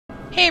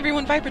Hey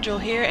everyone, Jewl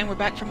here, and we're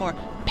back for more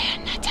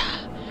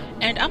Bayonetta.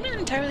 And I'm not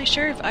entirely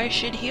sure if I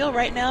should heal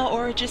right now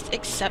or just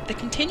accept the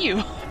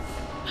continue.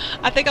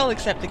 I think I'll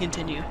accept the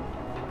continue.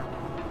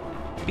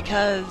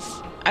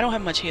 Because I don't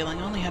have much healing.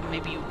 I only have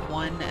maybe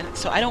one, and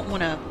so I don't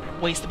want to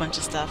waste a bunch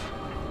of stuff.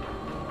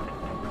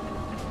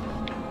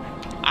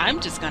 I'm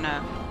just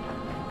gonna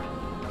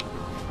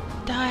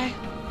die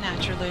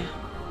naturally.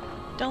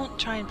 Don't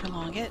try and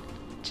prolong it.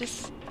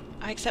 Just,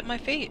 I accept my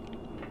fate.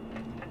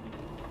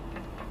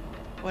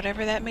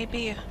 Whatever that may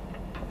be,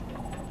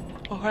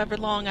 or however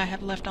long I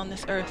have left on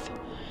this earth.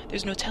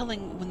 There's no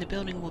telling when the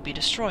building will be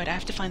destroyed. I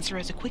have to find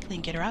Cereza quickly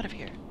and get her out of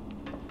here.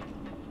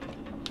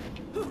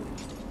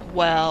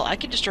 Well, I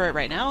could destroy it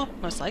right now,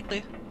 most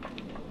likely.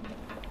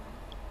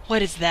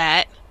 What is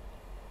that?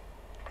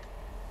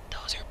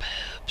 Those are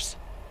boobs.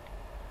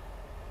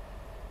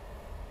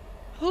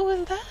 Who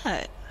is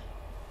that?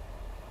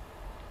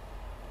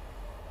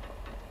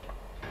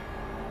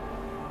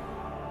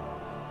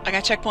 I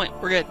got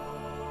checkpoint. We're good.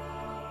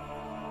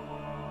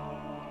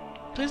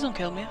 Please don't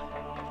kill me.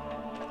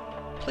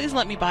 Please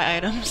let me buy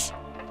items.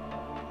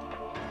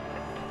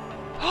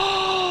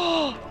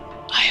 Oh!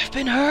 I have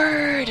been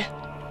heard!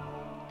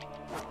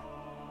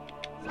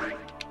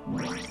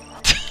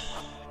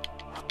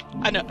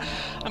 I know.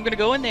 I'm gonna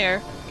go in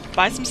there,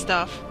 buy some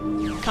stuff,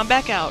 come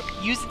back out,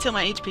 use it till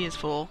my HP is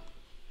full,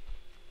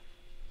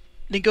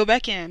 then go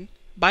back in,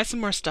 buy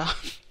some more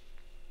stuff.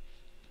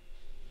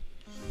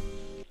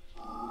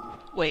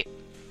 Wait.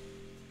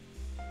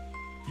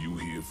 You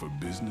here for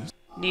business?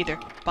 Neither.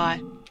 Bye.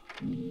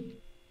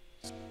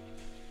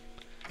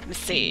 Let me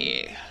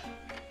see.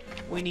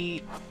 We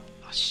need...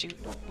 Oh shoot.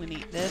 We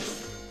need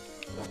this.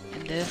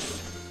 And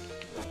this.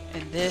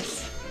 And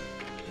this.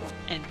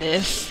 And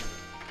this.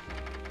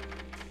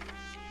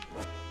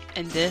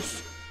 And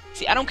this.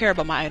 See, I don't care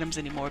about my items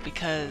anymore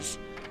because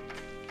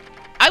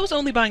I was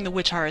only buying the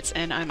witch hearts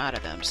and I'm out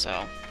of them,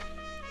 so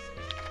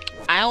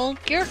I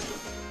don't care.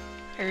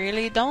 I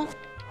really don't.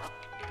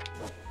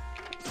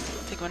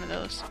 Take one of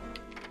those.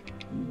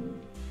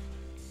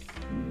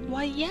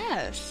 Why,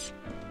 yes.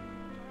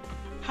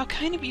 How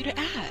kind of you to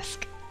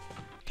ask.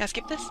 Can I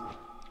skip this?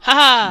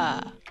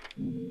 Haha!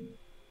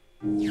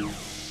 Can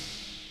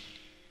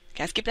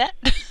I skip that?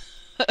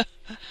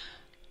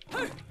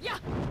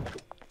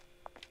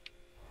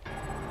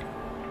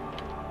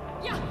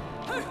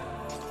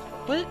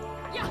 What?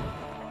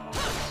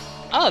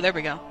 Oh, there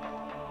we go.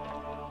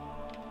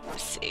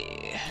 Let's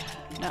see.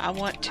 Now I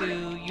want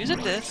to use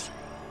up this.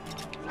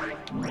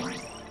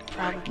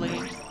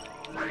 Probably.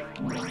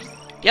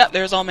 Yep,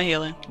 there's all my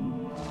healing.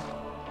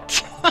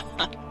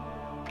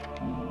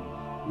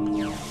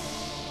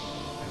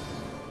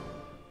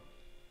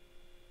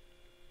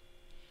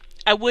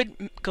 I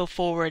would go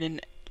forward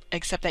and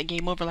accept that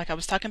game over like I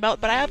was talking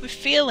about, but I have a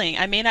feeling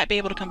I may not be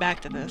able to come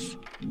back to this.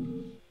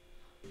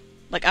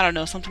 Like, I don't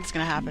know, something's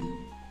gonna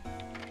happen.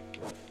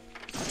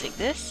 I'll take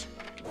this,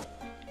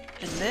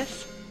 and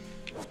this,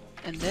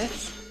 and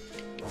this,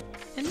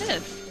 and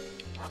this.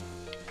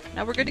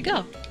 Now we're good to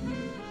go.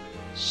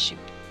 Shoot.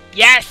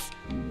 Yes!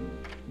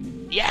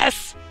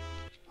 Yes!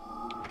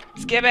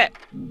 Skip it!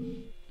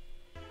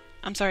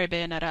 I'm sorry,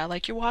 Bayonetta. I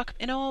like your walk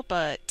and all,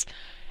 but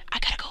I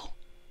gotta go.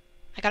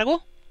 I gotta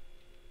go.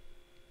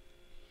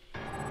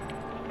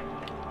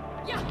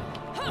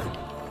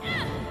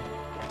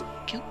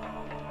 Cute.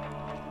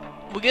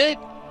 We're good.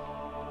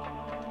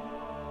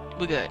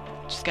 We're good.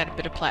 Just got a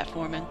bit of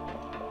platforming.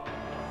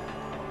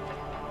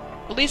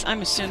 At least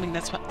I'm assuming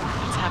that's what's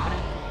happening.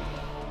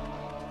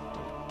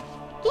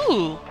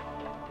 Ooh!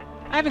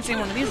 I haven't seen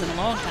one of these in a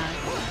long time.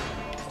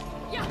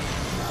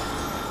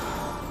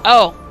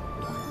 Oh!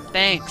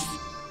 Thanks.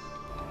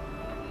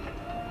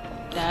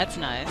 That's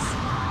nice.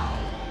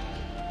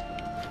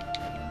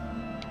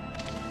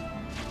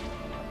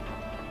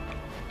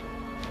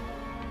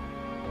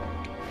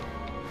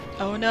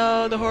 Oh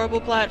no, the horrible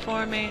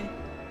platforming.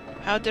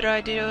 How did I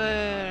do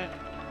it?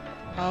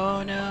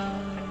 Oh no.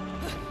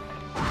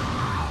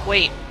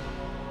 Wait.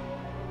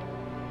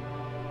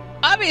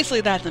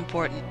 Obviously that's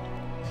important.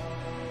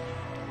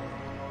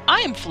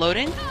 I am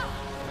floating.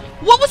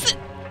 What was it?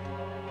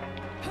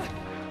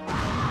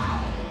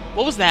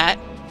 What was that?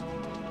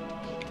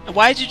 And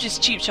why did you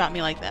just cheap shot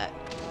me like that?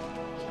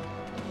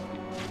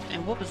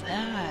 And what was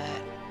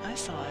that? I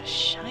saw a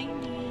shiny.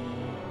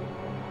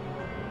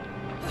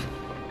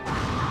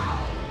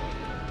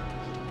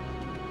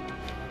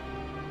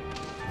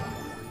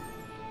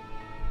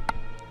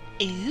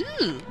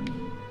 Ooh.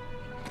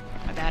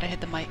 My bad, I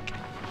hit the mic.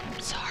 I'm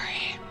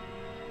sorry.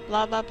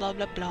 Blah blah blah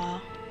blah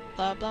blah.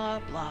 Blah blah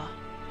blah.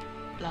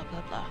 Blah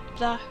blah blah.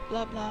 Blah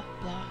blah blah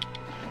blah.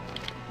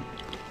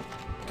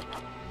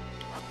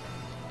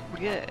 We're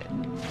good.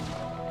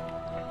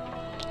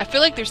 I feel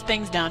like there's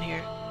things down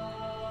here.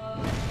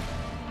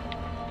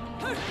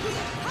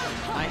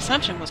 My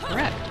assumption was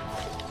correct.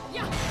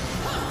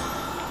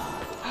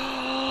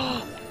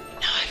 Oh,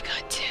 now I've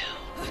got two.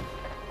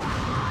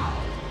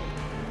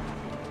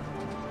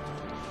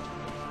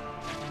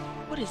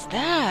 What is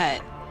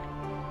that?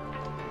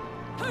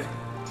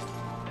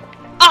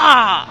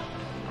 Ah!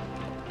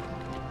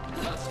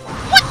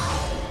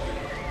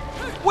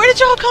 did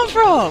y'all come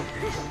from?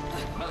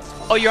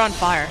 Oh, you're on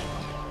fire.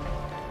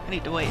 I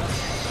need to wait.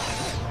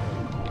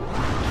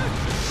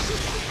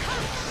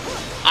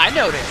 I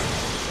noticed.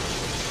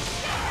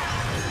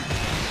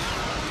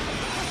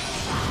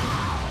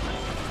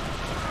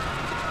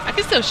 I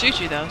can still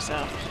shoot you though,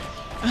 so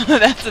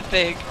that's a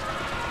thing.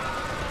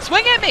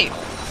 Swing at me!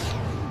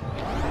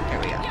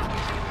 There we go.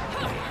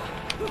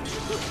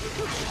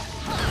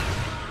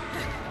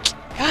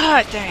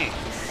 God dang.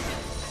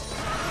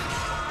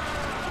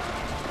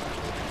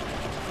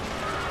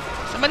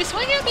 Somebody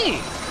swing at me!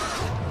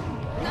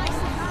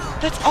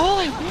 That's all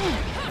I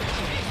want.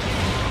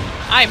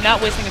 I am not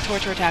wasting a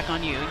torture attack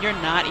on you. You're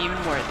not even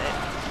worth it.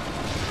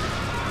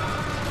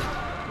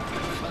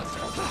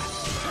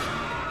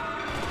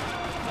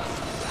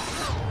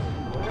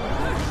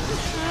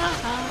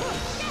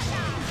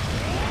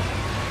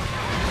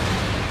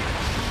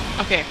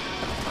 Okay.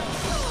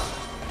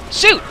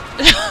 Shoot!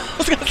 I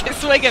was gonna say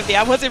swing at me.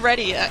 I wasn't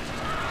ready yet.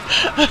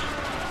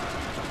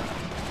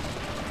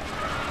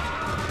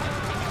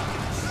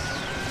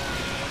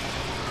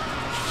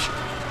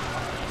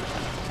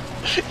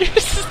 You're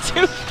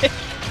stupid.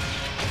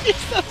 You're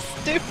so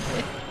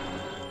stupid.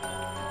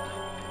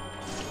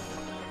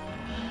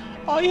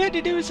 All you had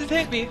to do was just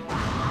hit me.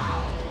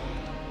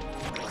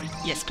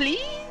 Yes, please.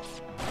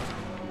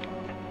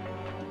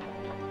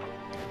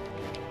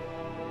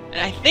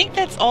 And I think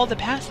that's all the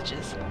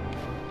passages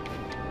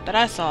that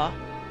I saw.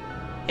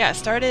 Yeah, it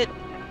started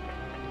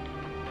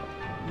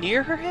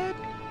near her head.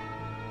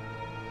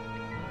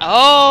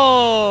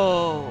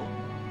 Oh!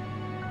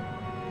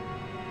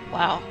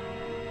 Wow.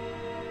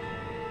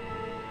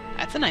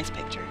 That's a nice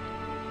picture.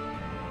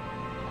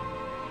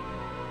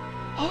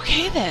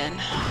 Okay then.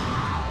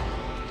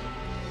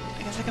 I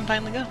guess I can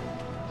finally go.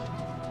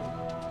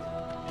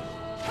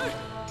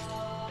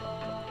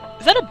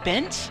 Is that a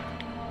bench?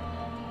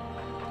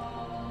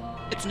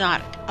 It's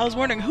not. I was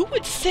wondering who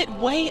would sit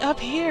way up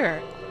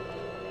here.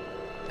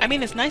 I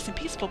mean, it's nice and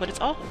peaceful, but it's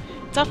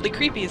awfully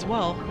creepy as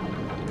well.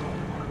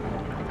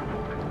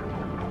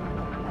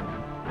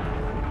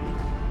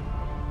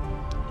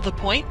 The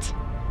point?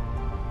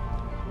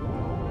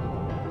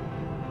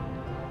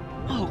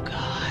 Oh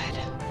God.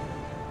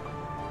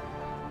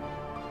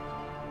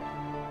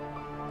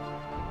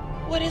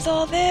 What is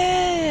all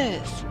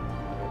this?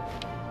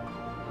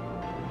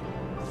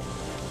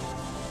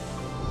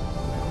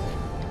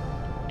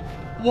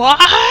 Why?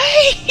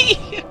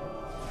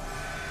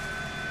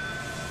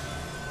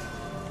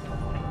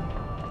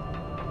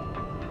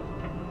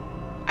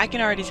 I can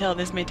already tell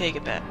this may take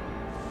a bit.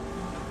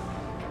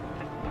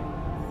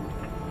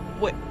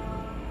 What?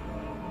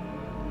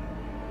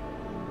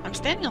 I'm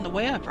standing on the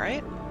way up,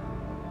 right?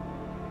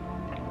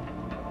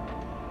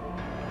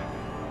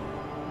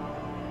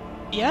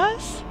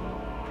 Yes?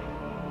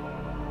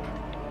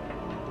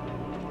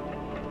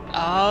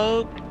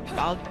 I'll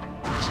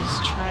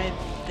just try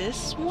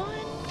this one?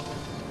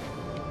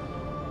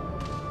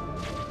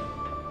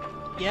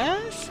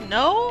 Yes?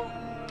 No?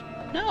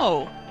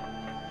 No.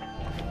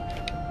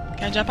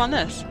 Can I jump on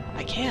this?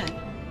 I can.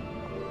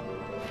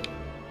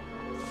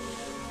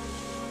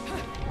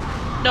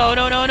 No,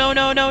 no, no, no,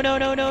 no, no, no,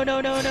 no, no,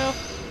 no, no, no.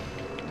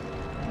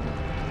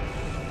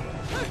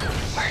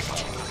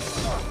 Worked.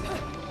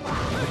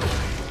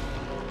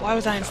 Why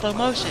was I in slow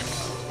motion?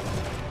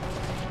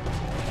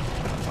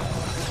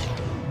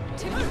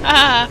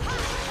 Ah!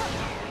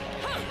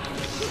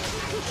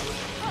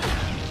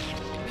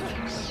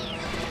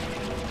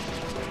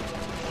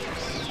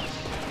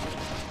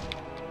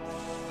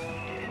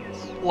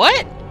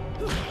 What?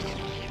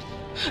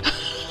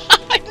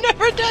 I've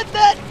never done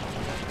that!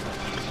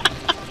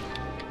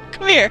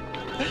 Come here.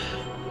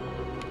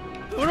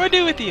 What do I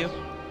do with you?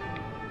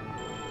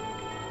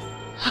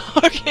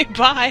 Okay,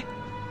 bye.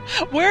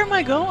 Where am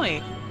I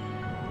going?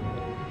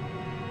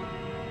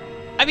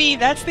 I mean,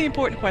 that's the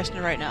important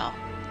question right now.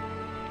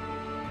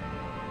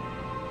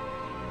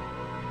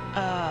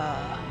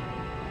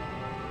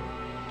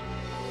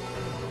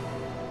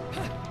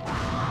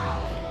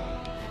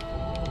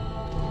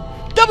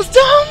 That was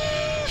dumb!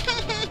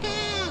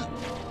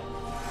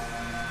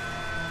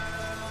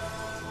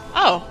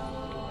 Oh.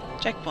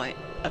 Checkpoint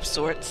of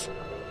sorts.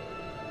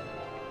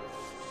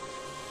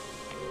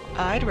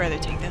 I'd rather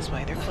take this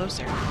way. They're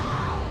closer.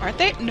 Aren't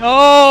they?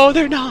 No,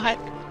 they're not.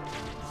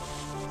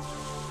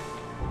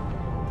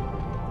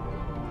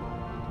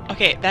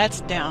 Okay,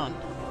 that's down.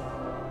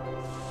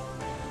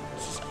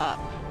 This is up.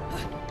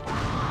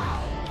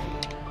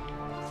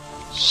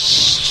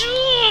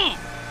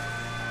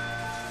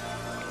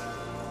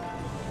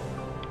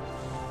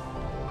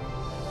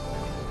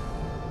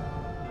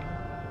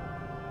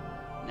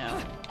 No.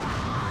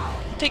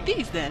 Take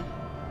these then.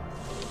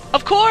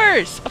 Of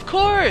course! Of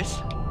course!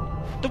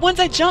 The ones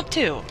I jumped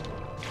to!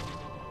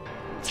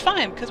 It's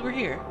fine, because we're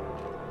here.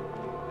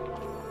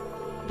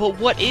 But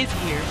what is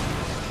here?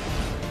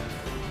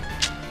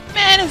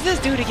 Man, is this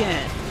dude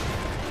again?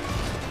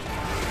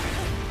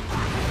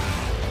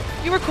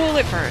 You were cool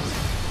at first.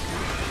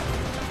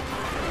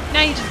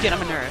 Now you just get on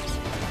my nerves.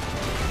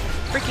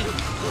 Freaking...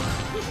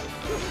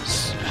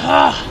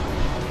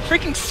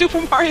 freaking Super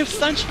Mario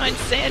Sunshine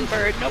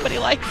Sandbird. Nobody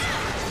likes it.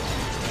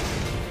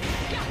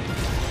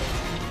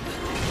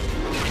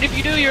 And if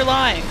you do, you're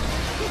lying.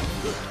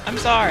 I'm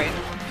sorry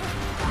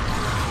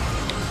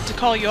to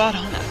call you out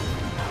on that.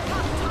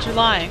 But you're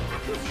lying.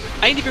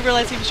 I didn't even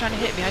realize he was trying to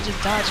hit me. I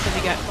just dodged because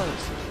he got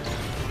close.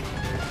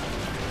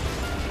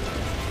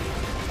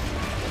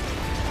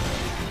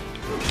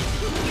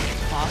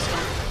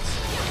 Awesome.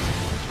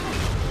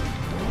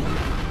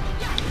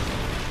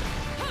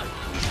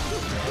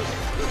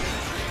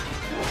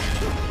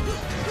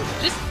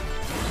 Just...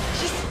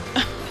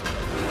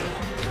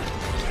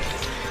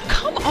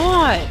 Come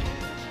on!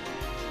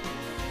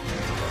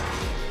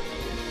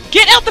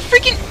 Get out the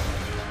freaking...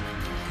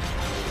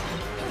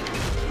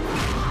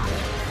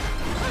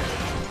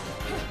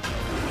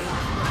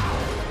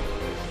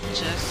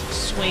 Just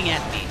swing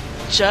at me.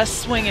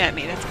 Just swing at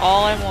me. That's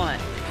all I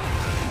want.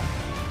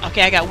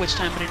 Okay, I got witch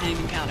time, but it didn't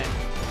even count it.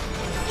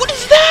 What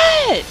is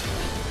that?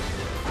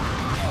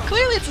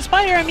 Clearly it's a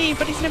spider, I mean,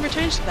 but he's never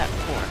changed to that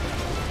before.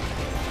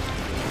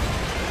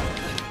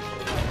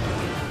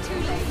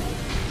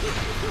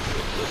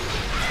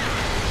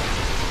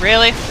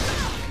 Really?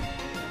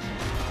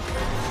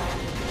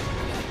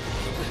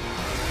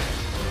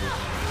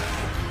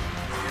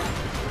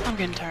 I'm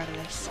getting tired of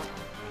this.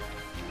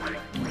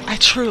 I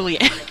truly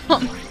am.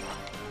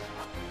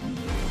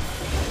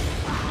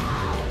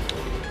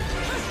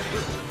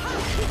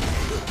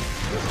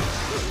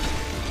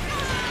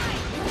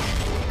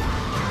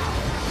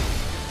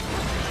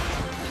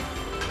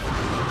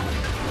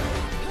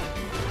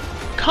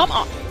 Come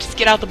on! Just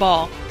get out the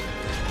ball.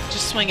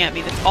 Just swing at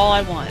me. That's all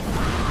I want.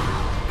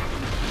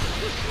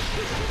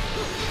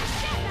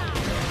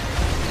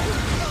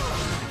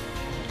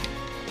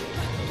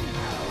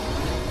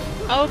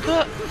 Oh,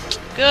 good.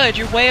 Good.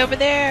 You're way over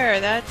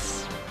there.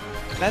 That's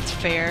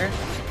fair.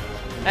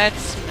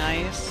 That's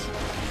nice.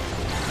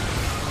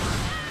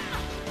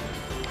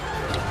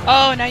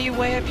 Oh, now you're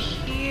way up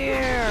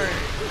here.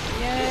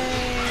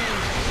 Yay.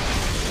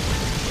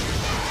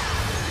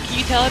 Can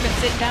you tell I've been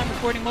sitting down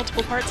recording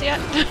multiple parts yet?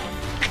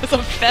 Because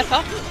I'm fed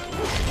up.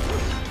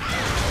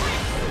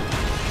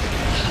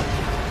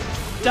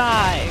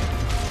 Die.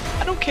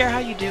 I don't care how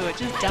you do it,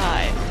 just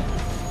die.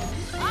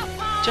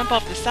 Jump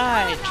off the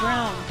side,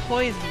 drown,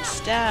 poison,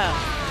 stab.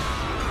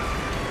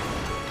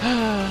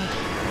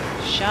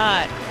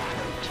 Shot.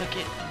 Took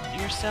it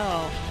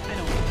yourself. I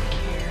don't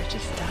care,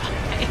 just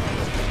die.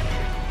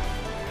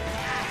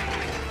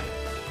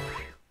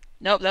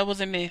 Nope, that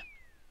wasn't me.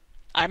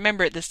 I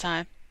remember it this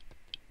time.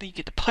 Then you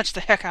get to punch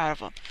the heck out of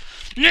him.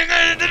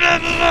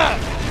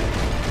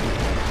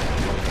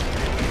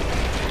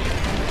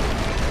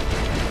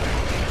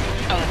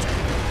 Oh, that's it.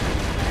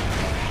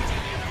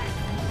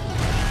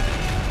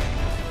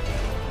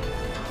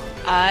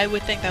 I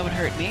would think that would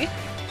hurt me.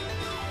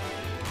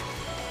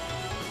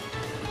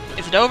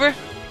 Is it over?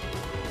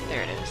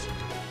 There it is.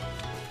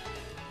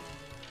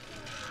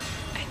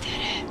 I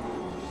did it.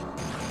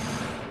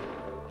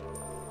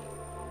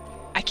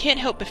 I can't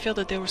help but feel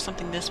that there was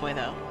something this way,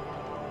 though.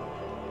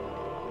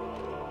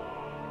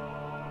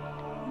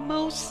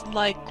 Most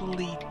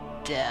likely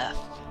death.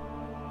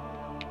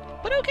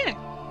 But okay.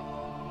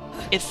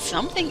 It's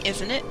something,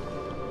 isn't it?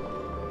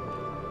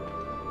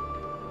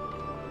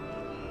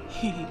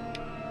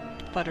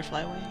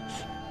 Butterfly wings.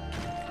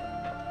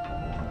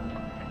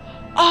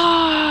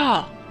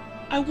 Ah!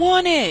 I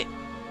want it!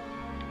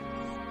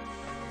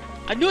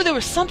 I knew there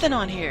was something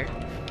on here.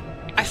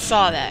 I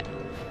saw that.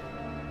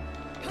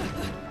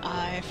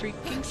 I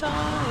freaking saw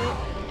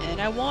it. And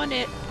I want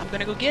it. I'm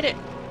gonna go get it.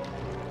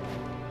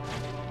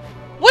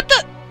 What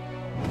the?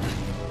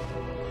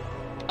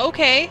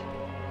 Okay.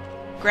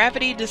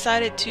 Gravity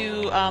decided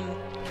to,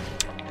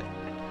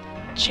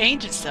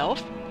 change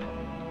itself.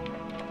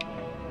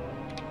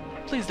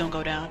 Please don't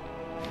go down.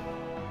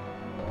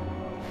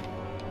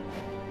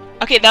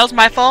 Okay, that was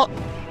my fault?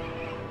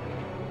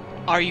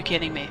 Are you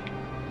kidding me?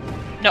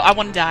 No, I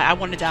want to die. I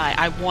want to die.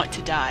 I want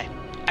to die.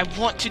 I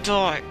want to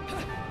die.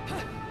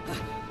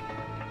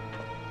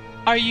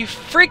 Are you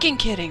freaking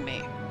kidding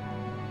me?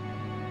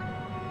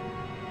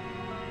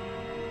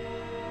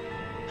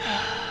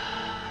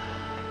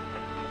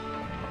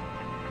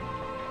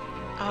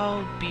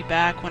 I'll be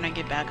back when I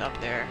get back up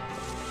there.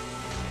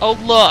 Oh,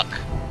 look!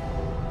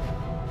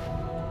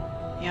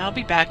 Yeah, I'll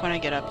be back when I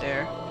get up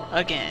there.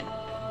 Again.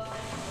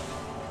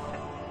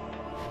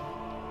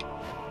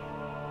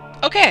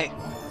 Okay!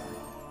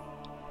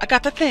 I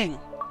got the thing!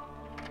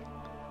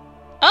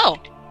 Oh!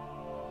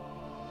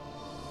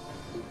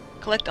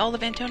 Collect all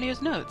of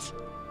Antonio's notes.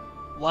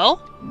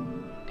 Well,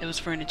 it was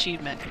for an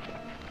achievement.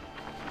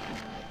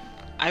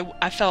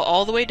 I fell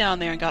all the way down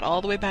there and got all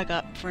the way back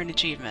up for an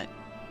achievement.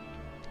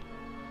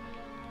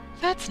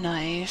 That's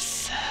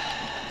nice.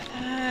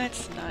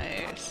 That's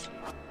nice.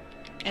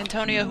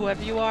 Antonio,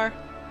 whoever you are,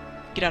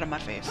 get out of my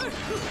face.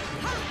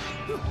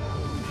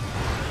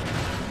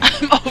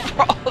 I'm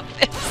over all of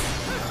this.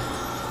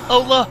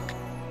 Oh, look.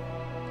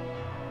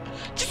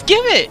 Just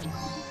give it.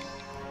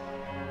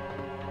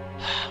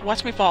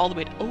 Watch me fall all the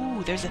way.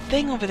 Oh, there's a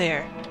thing over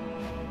there.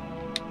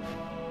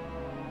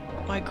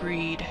 My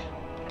greed.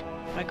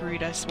 My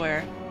greed, I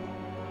swear.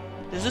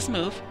 Does this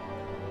move?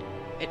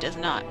 It does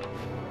not.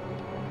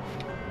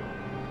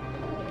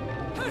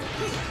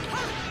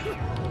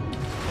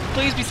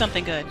 Please be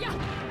something good.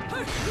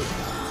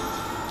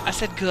 I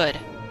said good.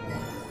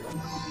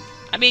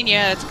 I mean,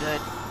 yeah, it's good.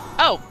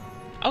 Oh!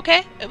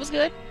 Okay, it was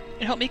good.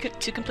 It helped me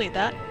to complete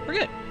that. We're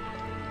good.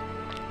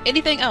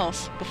 Anything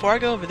else before I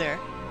go over there?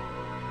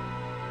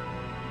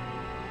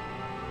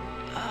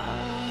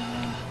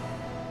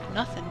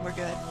 Nothing. We're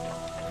good.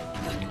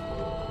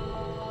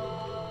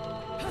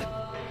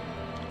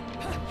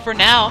 For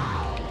now.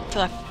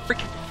 Till I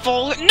freaking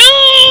fall.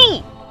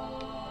 No!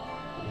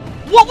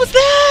 What was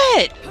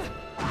that?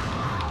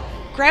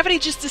 Gravity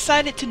just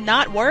decided to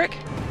not work?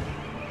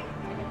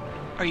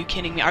 Are you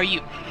kidding me? Are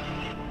you...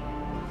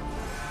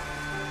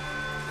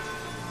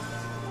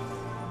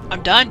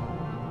 I'm done.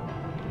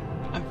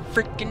 I'm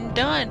freaking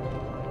done.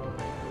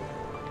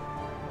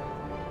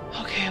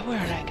 Okay, where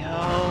did I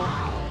go?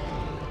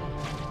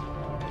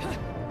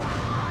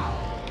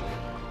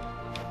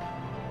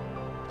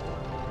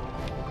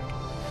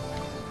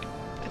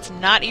 It's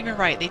not even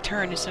right. They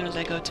turn as soon as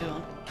I go to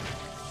them.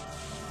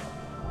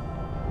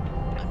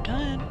 I'm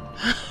done.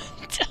 I'm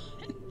done.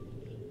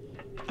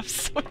 I'm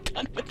so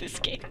done with this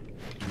game.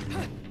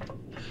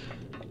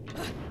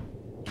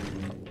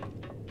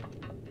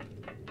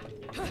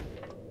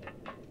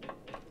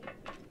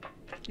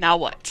 Now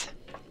what?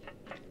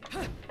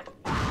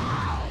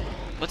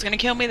 What's gonna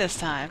kill me this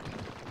time?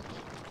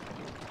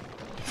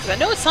 'Cause I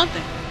know it's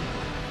something.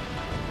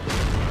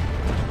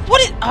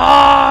 What is...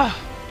 Ah!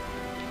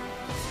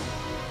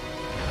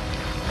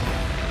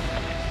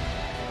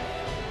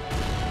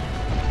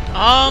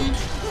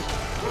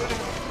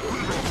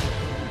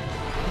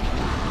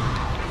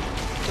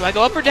 Do I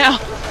go up or down?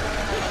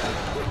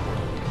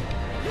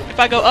 If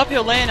I go up,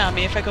 he'll land on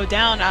me. If I go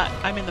down,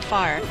 I'm in the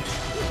fire.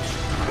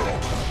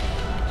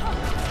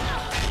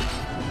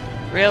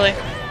 Really?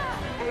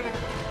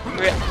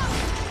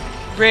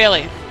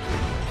 Really?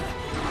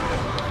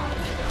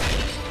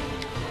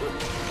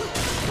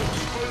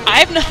 I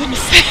have nothing to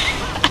say.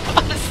 I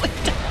honestly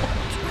don't.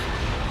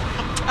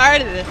 I'm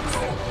tired of this.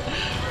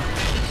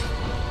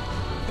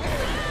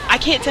 I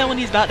can't tell when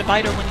he's about to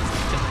bite or when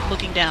he's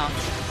looking down.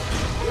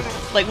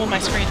 Like when my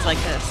screen's like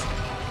this.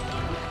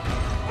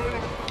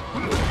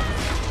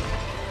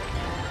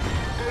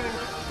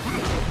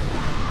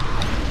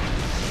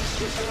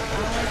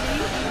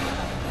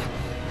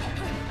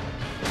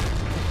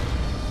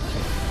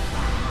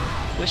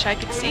 Wish I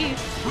could see.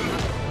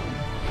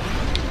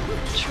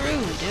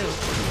 Truly do.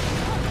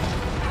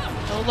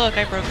 Oh look,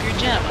 I broke your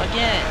gem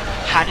again.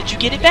 How did you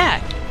get it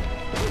back?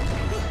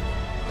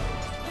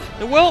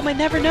 The world may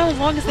never know as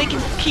long as they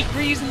can keep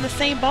reusing the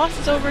same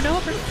bosses over and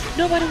over.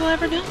 Nobody will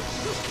ever know.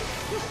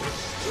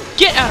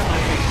 Get out of my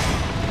face.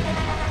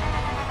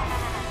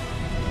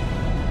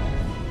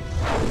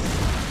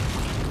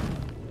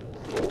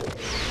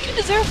 You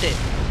deserved it.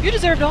 You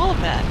deserved all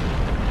of that.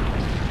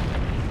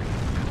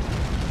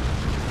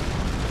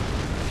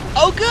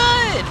 Oh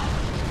good!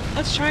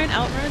 Let's try and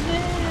outrun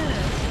this.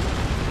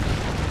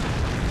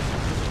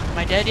 Am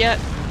I dead yet?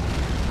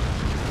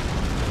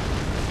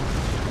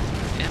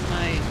 Am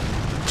I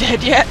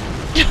dead yet?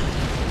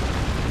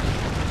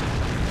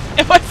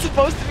 Am I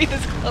supposed to be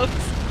this close?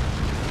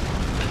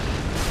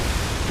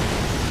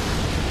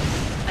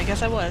 I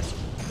guess I was.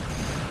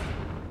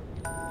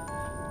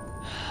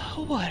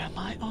 What am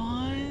I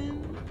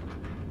on?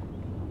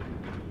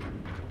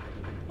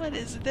 What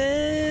is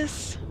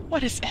this?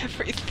 What is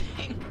everything?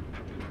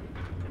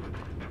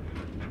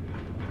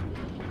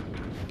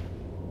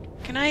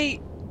 Can I...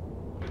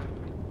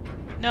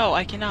 No,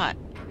 I cannot.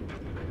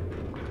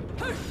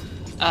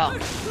 Oh.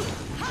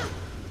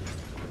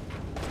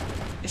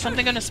 Is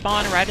something gonna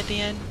spawn right at the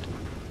end?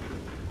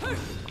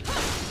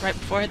 Right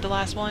before I hit the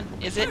last one?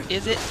 Is it?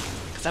 Is it?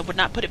 Because I would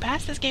not put it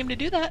past this game to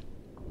do that.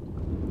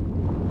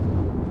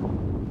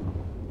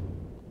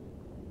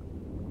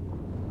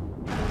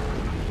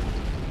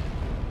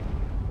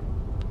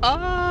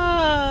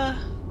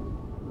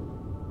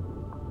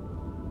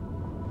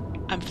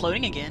 I'm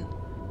floating again.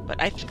 But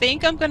I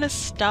think I'm gonna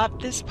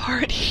stop this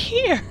part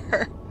here.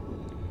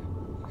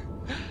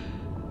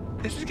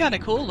 This is kind of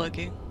cool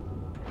looking.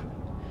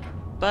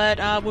 But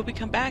when we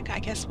come back, I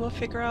guess we'll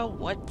figure out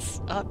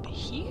what's up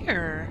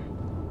here.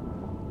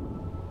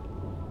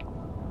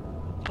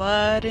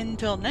 But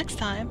until next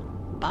time,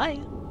 bye.